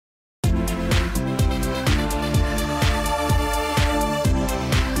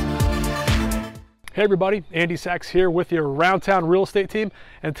Hey everybody, Andy Sachs here with your Around Town Real Estate team,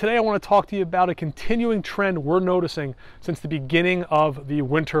 and today I want to talk to you about a continuing trend we're noticing since the beginning of the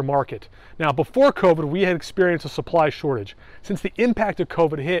winter market. Now, before COVID, we had experienced a supply shortage. Since the impact of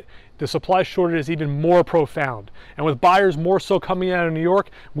COVID hit, the supply shortage is even more profound. And with buyers more so coming out of New York,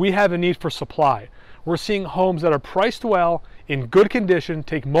 we have a need for supply. We're seeing homes that are priced well, in good condition,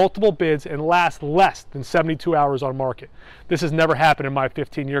 take multiple bids, and last less than 72 hours on market. This has never happened in my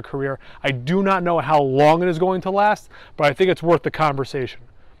 15-year career. I do not know how long it is going to last, but I think it's worth the conversation.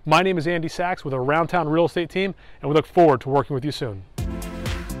 My name is Andy Sachs with Around Town Real Estate team, and we look forward to working with you soon.